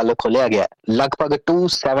ਸਿਨੇਮਾ ਹਾਲ ਖੋਲਿਆ ਗਿਆ। ਲਗਭਗ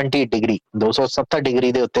 270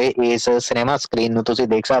 ਡਿਗਰੀ ਦੇ ਉੱਤੇ ਇਸ ਸਿਨੇਮਾ ਸਕਰੀਨ ਨੂੰ ਤੁਸੀਂ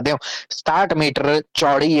ਦੇਖ ਸਕਦੇ ਹੋ। 67 ਮੀਟਰ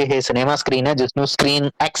ਚੌੜੀ ਇਹ ਸਿਨੇਮਾ ਸਕਰੀਨ ਹੈ, ਜਿਸ ਨੂੰ ਸਕਰੀਨ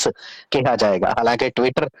X ਕਿਹਾ ਜਾਏਗਾ। ਹਾਲਾਂਕਿ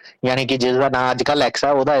ਟਵਿੱਟਰ ਯਾਨੀ ਕਿ ਜਿਸ ਦਾ ਨਾਂ ਅੱਜ ਕੱਲ੍ਹ X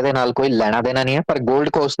ਆ, ਉਹਦਾ ਇਹਦੇ ਨਾਲ ਕੋਈ ਲੈਣਾ ਦੇਣਾ ਨਹੀਂ ਹੈ। ਪਰ ਗੋਲਡ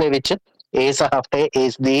ਕੋਸਟ ਦੇ ਵਿੱਚ ਇਸ ਹਫ਼ਤੇ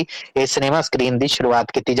ਇਸ ਸਿਨੇਮਾ ਸਕਰੀਨ ਦੀ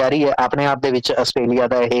ਸ਼ੁਰੂਆਤ ਕੀਤੀ ਜਾ ਰਹੀ ਹੈ। ਆਪਣੇ ਆਪ ਦੇ ਵਿੱਚ ਆਸਟ੍ਰੇਲੀਆ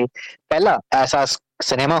ਦਾ ਇਹ ਪਹਿਲਾ ਐਸਾ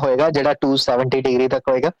ਸਿਨੇਮਾ ਹੋਏਗਾ ਜਿਹੜਾ 270 ਡਿਗਰੀ ਤੱਕ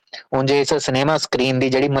ਹੋਏਗਾ। ਉਂਝ ਇਸ ਸਿਨੇਮਾ ਸਕਰੀਨ ਦੀ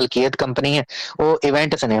ਜਿਹੜੀ ਮਲਕੀਅਤ ਕੰਪਨੀ ਹੈ ਉਹ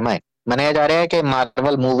ਇਵੈਂਟ ਸਿਨੇਮਾ ਹੈ। ਮੰਨਿਆ ਜਾ ਰਿਹਾ ਹੈ ਕਿ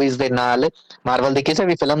ਮਾਰਵਲ ਮੂਵੀਜ਼ ਦੇ ਨਾਲ, ਮਾਰਵਲ ਦੀ ਕਿਸੇ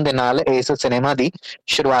ਵੀ ਫਿਲਮ ਦੇ ਨਾਲ ਇਸ ਸਿਨੇਮਾ ਦੀ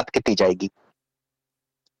ਸ਼ੁਰੂਆਤ ਕੀਤੀ ਜਾਏਗੀ।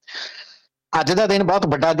 ਅੱਜ ਦਾ ਦਿਨ ਬਹੁਤ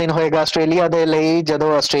ਵੱਡਾ ਦਿਨ ਹੋਏਗਾ ਆਸਟ੍ਰੇਲੀਆ ਦੇ ਲਈ,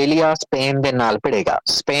 ਜਦੋਂ ਆਸਟ੍ਰੇਲੀਆ ਸਪੇਨ ਦੇ ਨਾਲ ਭਿੜੇਗਾ।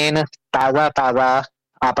 ਸਪੇਨ ਤਾਜ਼ਾ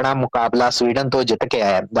ਆਪਣਾ ਮੁਕਾਬਲਾ ਸਵੀਡਨ ਤੋਂ ਜਿੱਤ ਕੇ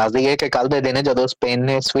ਆਇਆ। ਦੱਸ ਦਈਏ ਕਿ ਕੱਲ ਦੇ ਦਿਨ ਜਦੋਂ ਸਪੇਨ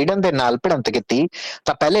ਨੇ ਸਵੀਡਨ ਦੇ ਨਾਲ ਭਿੜੰਤ ਕੀਤੀ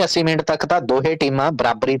ਤਾਂ ਪਹਿਲੇ 80 ਮਿੰਟ ਤੱਕ ਤਾਂ ਦੋਹੇ ਟੀਮਾਂ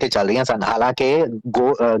ਬਰਾਬਰੀ ਤੇ ਚੱਲ ਰਹੀਆਂ ਸਨ। ਹਾਲਾਂਕਿ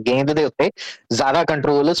ਗੇਂਦ ਦੇ ਉੱਤੇ ਜ਼ਿਆਦਾ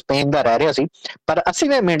ਕੰਟਰੋਲ ਸਪੇਨ ਦਾ ਰਹਿ ਰਿਹਾ ਸੀ, ਪਰ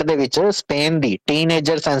 80ਵੇਂ ਮਿੰਟ ਦੇ ਵਿੱਚ ਸਪੇਨ ਦੀ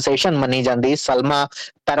ਟੀਨੇਜਰ ਸੈਂਸੇਸ਼ਨ ਮੰਨੀ ਜਾਂਦੀ ਸਲਮਾ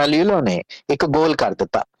ਪੈਰਾਲੀਲੋ ਨੇ ਇੱਕ ਗੋਲ ਕਰ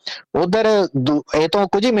ਦਿੱਤਾ। ਉਧਰ ਇਹ ਤੋਂ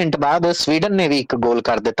ਕੁਝ ਹੀ ਮਿੰਟ ਬਾਅਦ ਸਵੀਡਨ ਨੇ ਵੀ ਇੱਕ ਗੋਲ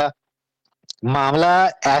ਕਰ ਦਿੱਤਾ। ਮਾਮਲਾ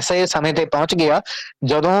ਐਸੇ ਸਮੇਂ ਤੇ ਪਹੁੰਚ ਗਿਆ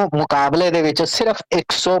ਜਦੋਂ ਮੁਕਾਬਲੇ ਦੇ ਵਿੱਚ ਸਿਰਫ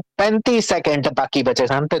 135 ਸੈਕਿੰਡ ਬਾਕੀ ਬਚੇ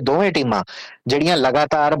ਸਨ ਤੇ ਦੋਵੇਂ ਟੀਮਾਂ ਜਿਹੜੀਆਂ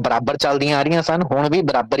ਲਗਾਤਾਰ ਬਰਾਬਰ ਚੱਲਦੀਆਂ ਆ ਰਹੀਆਂ ਸਨ, ਹੁਣ ਵੀ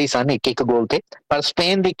ਬਰਾਬਰ ਹੀ ਸਨ ਇੱਕ ਗੋਲ ਤੇ। ਪਰ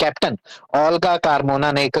ਸਪੇਨ ਦੀ ਕੈਪਟਨ ਓਲਗਾ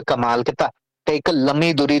ਕਾਰਮੋਨਾ ਨੇ ਇੱਕ ਕਮਾਲ ਕੀਤਾ ਤੇ ਇੱਕ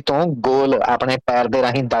ਲੰਮੀ ਦੂਰੀ ਤੋਂ ਗੋਲ ਆਪਣੇ ਪੈਰ ਦੇ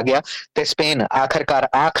ਰਾਹੀਂ ਦਾਗਿਆ ਤੇ ਸਪੇਨ ਆਖਰਕਾਰ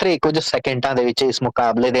ਆਖਰੀ ਕੁਝ ਸੈਕਿੰਡਾਂ ਦੇ ਵਿੱਚ ਇਸ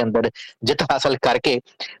ਮੁਕਾਬਲੇ ਦੇ ਅੰਦਰ ਜਿੱਤ ਹਾਸਲ ਕਰਕੇ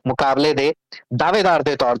ਮੁਕਾਬਲੇ ਦੇ ਦਾਅਵੇਦਾਰ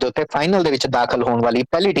ਦੇ ਤੌਰ ਦੇ ਉੱਤੇ ਫਾਈਨਲ ਦੇ ਵਿੱਚ ਦਾਖਲ ਹੋਣ ਵਾਲੀ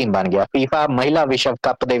ਪਹਿਲੀ ਟੀਮ ਬਣ ਗਿਆ। ਫੀਫਾ ਮਹਿਲਾ ਵਿਸ਼ਵ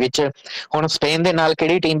ਕੱਪ ਦੇ ਵਿੱਚ ਹੁਣ ਸਪੇਨ ਦੇ ਨਾਲ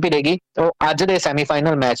ਕਿਹੜੀ ਟੀਮ ਭਿੜੇਗੀ ਉਹ ਅੱਜ ਦੇ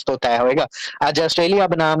ਸੈਮੀਫਾਈਨਲ ਮੈਚ ਤੋਂ ਤੈਅ ਹੋਏਗਾ। ਅੱਜ ਆਸਟ੍ਰੇਲੀਆ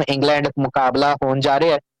ਬਨਾਮ ਇੰਗਲੈਂਡ ਮੁਕਾਬਲਾ ਹੋਣ ਜਾ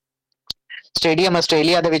ਰਿਹਾ ਹੈ। ਸਟੇਡੀਅਮ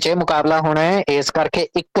ਆਸਟ੍ਰੇਲੀਆ ਦੇ ਵਿੱਚ ਇਹ ਮੁਕਾਬਲਾ ਹੋਣਾ ਹੈ, ਇਸ ਕਰਕੇ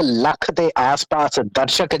 1 ਲੱਖ ਦੇ ਆਸ-ਪਾਸ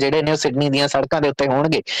ਦਰਸ਼ਕ ਜਿਹੜੇ ਨੇ ਉਹ ਸਿਡਨੀ ਦੀਆਂ ਸੜਕਾਂ ਦੇ ਉੱਤੇ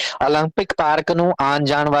ਹੋਣਗੇ। ਓਲੰਪਿਕ ਪਾਰਕ ਨੂੰ ਆਉਣ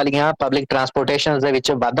ਜਾਣ ਵਾਲੀਆਂ ਪਬਲਿਕ ਟਰਾਂਸਪੋਰਟੇਸ਼ਨ ਦੇ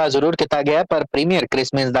ਵਿੱਚ ਵਾਧਾ ਜ਼ਰੂਰ ਕੀਤਾ ਗਿਆ, ਪਰ ਪ੍ਰੀਮੀਅਰ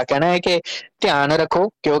ਕ੍ਰਿਸ ਮਿਲਜ਼ ਦਾ ਕਹਿਣਾ ਹੈ ਕਿ ਧਿਆਨ ਰੱਖੋ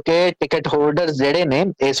ਕਿਉਂਕਿ ਟਿਕਟ ਹੋਲਡਰਸ ਜਿਹੜੇ ਨੇ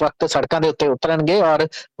ਇਸ ਵਕਤ ਸੜਕਾਂ ਦੇ ਉੱਤੇ ਉਤਰਨਗੇ ਔਰ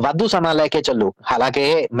ਵਾਧੂ ਸਮਾਂ ਲੈ ਕੇ ਚੱਲੋ। ਹਾਲਾਂਕਿ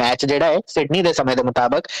ਇਹ ਮੈਚ ਜਿਹੜਾ ਹੈ ਸਿਡਨੀ ਦੇ ਸਮੇਂ ਦੇ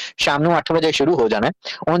ਮੁਤਾਬਕ ਸ਼ਾਮ ਨੂੰ 8 ਵਜੇ ਸ਼ੁਰੂ ਹੋ ਜਾਣਾ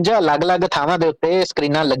ਹੈ। ਉਂਝ ਅਲੱਗ-ਅਲੱਗ ਥਾਵਾਂ ਦੇ ਉੱਤੇ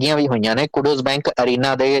ਸਕਰੀਨਾਂ ਲੱਗੀਆਂ ਵੀ ਹੋਈਆਂ ਨੇ। ਕੁਡੋਜ਼ ਬੈਂਕ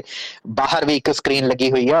ਅਰੀਨਾ ਦੇ ਬਾਹਰ ਵੀ ਇੱਕ ਸਕਰੀਨ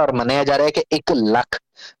ਲੱਗੀ ਹੋਈ ਹੈ ਔਰ ਮੰਨਿਆ ਜਾ ਰਿਹਾ ਹੈ ਕਿ 1 ਲੱਖ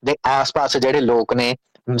ਦੇ ਆਸ-ਪਾਸ ਜਿਹੜੇ ਲੋਕ ਨੇ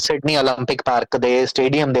ਸਿਡਨੀ ਓਲੰਪਿਕ ਪਾਰਕ ਦੇ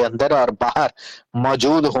ਸਟੇਡੀਅਮ ਦੇ ਅੰਦਰ ਔਰ ਬਾਹਰ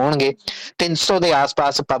ਮੌਜੂਦ ਹੋਣਗੇ। 300 ਦੇ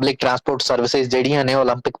ਆਸ-ਪਾਸ ਪਬਲਿਕ ਟਰਾਂਸਪੋਰਟ ਸਰਵਿਸਿਜ਼ ਜਿਹੜੀਆਂ ਨੇ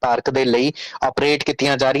ਓਲੰਪਿਕ ਪਾਰਕ ਦੇ ਲਈ ਆਪਰੇਟ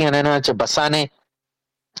ਕੀਤੀਆਂ ਜਾ ਰਹੀਆਂ ਨੇ। ਇਹਨਾਂ 'ਚ ਬੱਸਾਂ ਨੇ,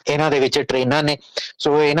 ਇਹਨਾਂ ਦੇ ਵਿੱਚ ਟ੍ਰੇਨਾਂ ਨੇ,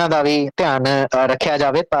 ਸੋ ਇਹਨਾਂ ਦਾ ਵੀ ਧਿਆਨ ਰੱਖਿਆ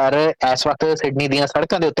ਜਾਵੇ। ਪਰ ਇਸ ਵਕਤ ਸਿਡਨੀ ਦੀਆਂ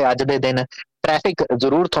ਸੜਕਾਂ ਦੇ ਉੱਤੇ ਅੱਜ ਦੇ ਦਿਨ ਟ੍ਰੈਫਿਕ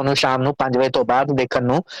ਜ਼ਰੂਰ ਤੁਹਾਨੂੰ ਸ਼ਾਮ ਨੂੰ 5 ਵਜੇ ਤੋਂ ਬਾਅਦ ਦੇਖਣ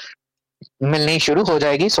ਨੂੰ ਮਿਲਣੀ ਸ਼ੁਰੂ ਹੋ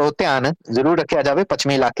ਜਾਏਗੀ, ਸੋ ਧਿਆਨ ਜ਼ਰੂਰ ਰੱਖਿਆ ਜਾਵੇ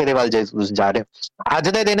ਪੱਛਮੀ ਇਲਾਕੇ ਦੇ ਵੱਲ ਜੇ ਤੁਸੀਂ ਜਾ ਰਹੇ ਹੋ। ਅੱਜ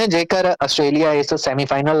ਦੇ ਦਿਨ ਜੇਕਰ ਆਸਟ੍ਰੇਲੀਆ ਇਸ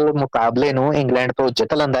ਸੈਮੀਫਾਈਨਲ ਮੁਕਾਬਲੇ ਨੂੰ ਇੰਗਲੈਂਡ ਤੋਂ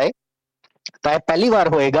ਜਿੱਤ ਲੈਂਦਾ ਹੈ ਤਾਂ ਇਹ ਪਹਿਲੀ ਵਾਰ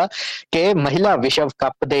ਹੋਏਗਾ ਕਿ ਮਹਿਲਾ ਵਿਸ਼ਵ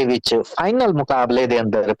ਕੱਪ ਦੇ ਵਿੱਚ ਫਾਈਨਲ ਮੁਕਾਬਲੇ ਦੇ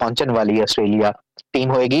ਅੰਦਰ ਪਹੁੰਚਣ ਵਾਲੀ ਆਸਟ੍ਰੇਲੀਆ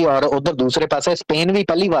ਟੀਮ ਹੋਏਗੀ। ਔਰ ਉਧਰ ਦੂਸਰੇ ਪਾਸੇ ਸਪੇਨ ਵੀ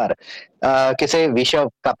ਪਹਿਲੀ ਵਾਰ ਕਿਸੇ ਵਿਸ਼ਵ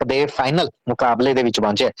ਕੱਪ ਦੇ ਫਾਈਨਲ ਮੁਕਾਬਲੇ ਦੇ ਵਿੱਚ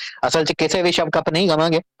ਪਹੁੰਚਿਆ। ਅਸਲ 'ਚ ਕਿਸੇ ਵਿਸ਼ਵ ਕੱਪ ਨਹੀਂ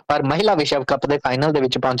ਕਵਾਂਗੇ, ਪਰ ਮਹਿਲਾ ਵਿਸ਼ਵ ਕੱਪ ਦੇ ਫਾਈਨਲ ਦੇ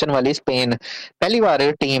ਵਿੱਚ ਪਹੁੰਚਣ ਵਾਲੀ ਸਪੇਨ ਪਹਿਲੀ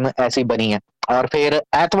ਵਾਰ ਟੀਮ ਐਸੀ ਬਣੀ ਹੈ। ਔਰ ਫਿਰ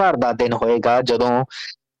ਐਤਵਾਰ ਦਾ ਦਿਨ ਹੋਏਗਾ ਜਦੋਂ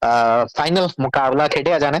ਫਾਈਨਲ ਮੁਕਾਬਲਾ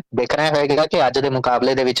ਖੇਡਿਆ ਜਾਣਾ। ਦੇਖਣਾ ਹੋਏਗਾ ਕਿ ਅੱਜ ਦੇ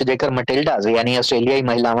ਮੁਕਾਬਲੇ ਦੇ ਵਿੱਚ ਜੇਕਰ ਮਟਿਲਡਾਜ਼ ਯਾਨੀ ਆਸਟ੍ਰੇਲੀਆਈ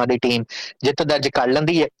ਮਹਿਲਾਵਾਂ ਦੀ ਟੀਮ ਜਿੱਤ ਦਰਜ ਕਰ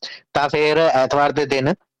ਲੈਂਦੀ ਹੈ ਤਾਂ ਫਿਰ ਐਤਵਾਰ ਦੇ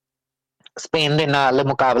ਦਿਨ ਸਪੇਨ ਦੇ ਨਾਲ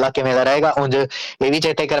ਮੁਕਾਬਲਾ ਕਿਵੇਂ ਦਾ ਰਹੇਗਾ। ਉਂਝ ਇਹ ਵੀ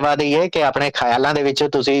ਚੇਤੇ ਕਰਵਾ ਦਈਏ ਕਿ ਆਪਣੇ ਖਿਆਲਾਂ ਦੇ ਵਿੱਚ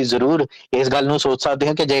ਤੁਸੀਂ ਜ਼ਰੂਰ ਇਸ ਗੱਲ ਨੂੰ ਸੋਚ ਸਕਦੇ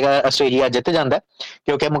ਹੋ ਕਿ ਜੇਕਰ ਆਸਟ੍ਰੇਲੀਆ ਜਿੱਤ ਜਾਂਦਾ,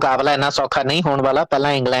 ਕਿਉਂਕਿ ਮੁਕਾਬਲਾ ਇੰਨਾ ਸੌਖਾ ਨਹੀਂ ਹੋਣ ਵਾਲਾ,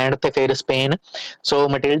 ਪਹਿਲਾਂ ਇੰਗਲੈਂਡ ਤੇ ਫਿਰ ਸਪੇਨ, ਸੋ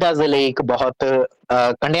ਮਟਿਲਡਾਜ਼ ਦੇ ਲਈ ਇੱਕ ਬਹੁਤ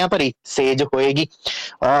ਕੰਡਿਆਂ ਭਰੀ ਸੇਜ ਹੋਏਗੀ।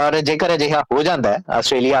 ਔਰ ਜੇਕਰ ਅਜਿਹਾ ਹੋ ਜਾਂਦਾ ਹੈ,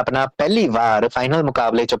 ਆਸਟ੍ਰੇਲੀਆ ਆਪਣਾ ਪਹਿਲੀ ਵਾਰ ਫਾਈਨਲ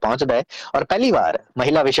ਮੁਕਾਬਲੇ 'ਚ ਪਹੁੰਚਦਾ ਹੈ ਔਰ ਪਹਿਲੀ ਵਾਰ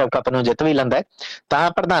ਮਹਿਲਾ ਵਿਸ਼ਵ ਕੱਪ ਨੂੰ ਜਿੱਤ ਵੀ ਲੈਂਦਾ ਹੈ,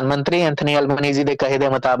 ਤਾਂ ਪ੍ਰਧਾਨ ਮੰਤਰੀ ਐਂਥਨੀ ਐਲਬਨੀਜ਼ੀ ਦੇ ਕਹੇ ਦੇ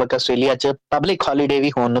ਮੁਤਾਬਕ ਆਸਟ੍ਰੇਲੀਆ 'ਚ ਪਬਲਿਕ ਹੌਲੀਡੇ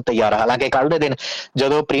ਵੀ ਹੋਣ ਨੂੰ ਤਿਆਰ ਹੈ। ਹਾਲਾਂਕਿ ਕੱਲ ਦੇ ਦਿਨ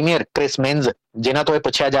ਜਦੋਂ ਪ੍ਰੀਮੀਅਰ ਕ੍ਰਿਸ ਮਿਲਜ਼, ਜਿਨ੍ਹਾਂ ਤੋਂ ਇਹ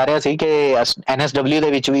ਪੁੱਛਿਆ ਜਾ ਰਿਹਾ ਸੀ ਕਿ NSW ਦੇ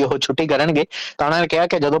ਵਿੱਚ ਵੀ ਉਹ ਛੁੱਟੀ ਕਰਨਗੇ, ਤਾਂ ਉਹਨਾਂ ਨੇ ਕਿਹਾ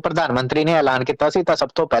ਕਿ ਜਦੋਂ ਪ੍ਰਧਾਨ ਮੰਤਰੀ ਨੇ ਐਲਾਨ ਕੀਤਾ ਸੀ ਤਾਂ ਸਭ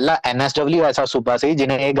ਤੋਂ ਪਹਿਲਾਂ NSW ਐਸਾ ਸੂਬਾ ਸੀ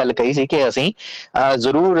ਜਿਹਨੇ ਇਹ ਗੱਲ ਕਹੀ ਸੀ ਕਿ ਅਸੀਂ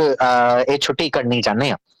ਜ਼ਰੂਰ ਇਹ ਛੁੱਟੀ ਕਰਨੀ ਚਾਹੁੰਦੇ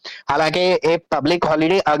ਹਾਂ। ਹਾਲਾਂਕਿ ਇਹ ਪਬਲਿਕ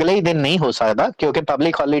ਹੌਲੀਡੇ ਅਗਲੇ ਹੀ ਦਿਨ ਨਹੀਂ ਹੋ ਸਕਦਾ, ਕਿਉਂਕਿ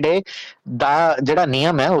ਪਬਲਿਕ ਹੌਲੀਡੇ ਦਾ ਜਿਹੜਾ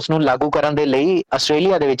ਨਿਯਮ ਹੈ ਉਸਨੂੰ ਲਾਗੂ ਕਰਨ ਦੇ ਲਈ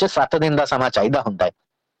ਆਸਟ੍ਰੇਲੀਆ ਦੇ ਵਿੱਚ 7 ਦਿਨ ਦਾ ਸਮਾਂ ਚਾਹੀਦਾ ਹੁੰਦਾ ਹੈ।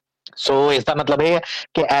 ਸੋ ਇਸ ਦਾ ਮਤਲਬ ਇਹ ਹੈ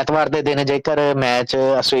ਕਿ ਐਤਵਾਰ ਦੇ ਦਿਨ ਜੇਕਰ ਮੈਚ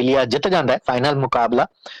ਆਸਟ੍ਰੇਲੀਆ ਜਿੱਤ ਜਾਂਦਾ ਹੈ ਫਾਈਨਲ ਮੁਕਾਬਲਾ,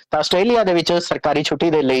 ਤਾਂ ਆਸਟ੍ਰੇਲੀਆ ਦੇ ਵਿੱਚ ਸਰਕਾਰੀ ਛੁੱਟੀ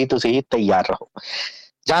ਦੇ ਲਈ ਤੁਸੀਂ ਤਿਆਰ ਰਹੋ।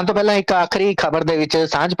 ਜਾਣ ਤੋਂ ਪਹਿਲਾਂ ਇੱਕ ਆਖਰੀ ਖਬਰ ਦੇ ਵਿੱਚ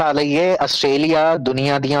ਸਾਂਝ ਪਾ ਲਈਏ। ਆਸਟ੍ਰੇਲੀਆ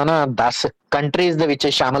ਦੁਨੀਆ ਦੀਆਂ ਨਾ 10 ਕੰਟਰੀਜ਼ ਦੇ ਵਿੱਚ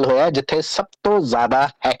ਸ਼ਾਮਲ ਹੋਇਆ ਜਿੱਥੇ ਸਭ ਤੋਂ ਜ਼ਿਆਦਾ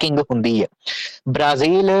ਹੈਕਿੰਗ ਹੁੰਦੀ ਹੈ।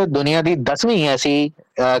 ਬ੍ਰਾਜ਼ੀਲ ਦੁਨੀਆ ਦੀ 10ਵੀਂ ਐਸੀ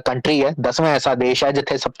ਕੰਟਰੀ ਹੈ, 10ਵਾਂ ਐਸਾ ਦੇਸ਼ ਹੈ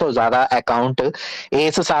ਜਿੱਥੇ ਸਭ ਤੋਂ ਜ਼ਿਆਦਾ ਅਕਾਊਂਟ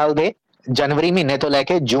ਇਸ ਸਾਲ ਦੇ ਜਨਵਰੀ ਮਹੀਨੇ ਤੋਂ ਲੈ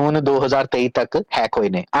ਕੇ ਜੂਨ 2023 ਤੱਕ ਹੈਕ ਹੋਏ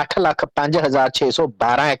ਨੇ।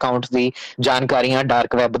 8,05,612 ਅਕਾਊਂਟਸ ਦੀ ਜਾਣਕਾਰੀਆਂ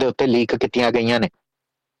ਡਾਰਕ ਵੈਬ ਦੇ ਉੱਤੇ ਲੀਕ ਕੀਤੀਆਂ ਗਈਆਂ ਨੇ।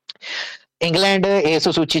 ਇੰਗਲੈਂਡ ਇਸ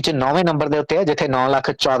ਸੂਚੀ 'ਚ 9ਵੇਂ ਨੰਬਰ ਦੇ ਉੱਤੇ ਹੈ ਜਿੱਥੇ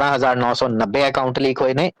 9,14,990 ਅਕਾਊਂਟ ਲੀਕ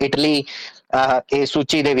ਹੋਏ ਨੇ। ਇਟਲੀ ਇਸ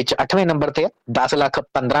ਸੂਚੀ ਦੇ ਵਿੱਚ 8ਵੇਂ ਨੰਬਰ ਤੇ ਹੈ,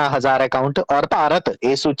 10,15,000 ਅਕਾਊਂਟ। ਔਰ ਭਾਰਤ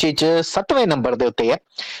ਇਸ ਸੂਚੀ 'ਚ 7ਵੇਂ ਨੰਬਰ ਦੇ ਉੱਤੇ ਹੈ।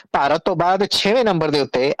 ਭਾਰਤ ਤੋਂ ਬਾਅਦ 6ਵੇਂ ਨੰਬਰ ਦੇ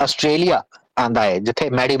ਉੱਤੇ ਆਸਟ੍ਰੇਲੀਆ ਆਂਦਾ ਹੈ ਜਿੱਥੇ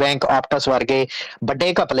ਮੈਡੀਬੈਂਕ, ਆਪਟਸ ਵਰਗੇ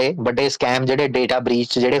ਵੱਡੇ ਘਪਲੇ, ਵੱਡੇ ਸਕੈਮ ਜਿਹੜੇ ਡੇਟਾ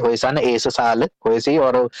ਬ੍ਰੀਚ ਜਿਹੜੇ ਹੋਏ ਸਨ ਇਸ ਸਾਲ ਹੋਏ ਸੀ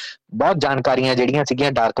ਔਰ ਬਹੁਤ ਜਾਣਕਾਰੀਆਂ ਜਿਹੜੀਆਂ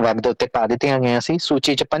ਸੀਗੀਆਂ ਡਾਰਕ ਵੈਬ ਦੇ ਉੱਤੇ ਪਾ ਦਿੱਤੀਆਂ ਗਈਆਂ ਸੀ।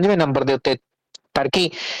 ਸੂਚੀ 'ਚ 5ਵੇਂ ਨੰਬਰ ਦੇ ਉੱਤੇ ਟਰਕੀ,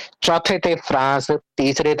 ਚੌਥੇ ਤੇ ਫਰਾਂਸ,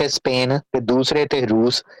 ਤੀਸਰੇ ਤੇ ਸਪੇਨ ਤੇ ਦੂਸਰੇ ਤੇ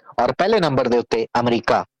ਰੂਸ ਔਰ ਪਹਿਲੇ ਨੰਬਰ ਦੇ ਉੱਤੇ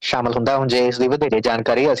ਅਮਰੀਕਾ ਸ਼ਾਮਲ ਹੁੰਦਾ। ਹੁਣ ਜੇ ਇਸ ਦੀ ਵਧੇਰੇ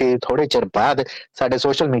ਜਾਣਕਾਰੀ ਅਸੀਂ ਥੋੜੇ ਚਿਰ ਬਾਅਦ ਸਾਡੇ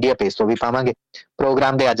ਸੋਸ਼ਲ ਮੀਡੀਆ ਪੇਜ ਤੋਂ ਵੀ ਪਾਵਾਂਗੇ।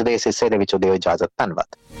 ਪ੍ਰੋਗਰਾਮ ਦੇ ਅੱਜ ਦੇ ਇਸ ਹਿੱਸੇ ਦੇ ਵਿੱਚੋਂ ਦਿਓ ਇਜਾਜ਼ਤ। ਧੰਨਵਾਦ।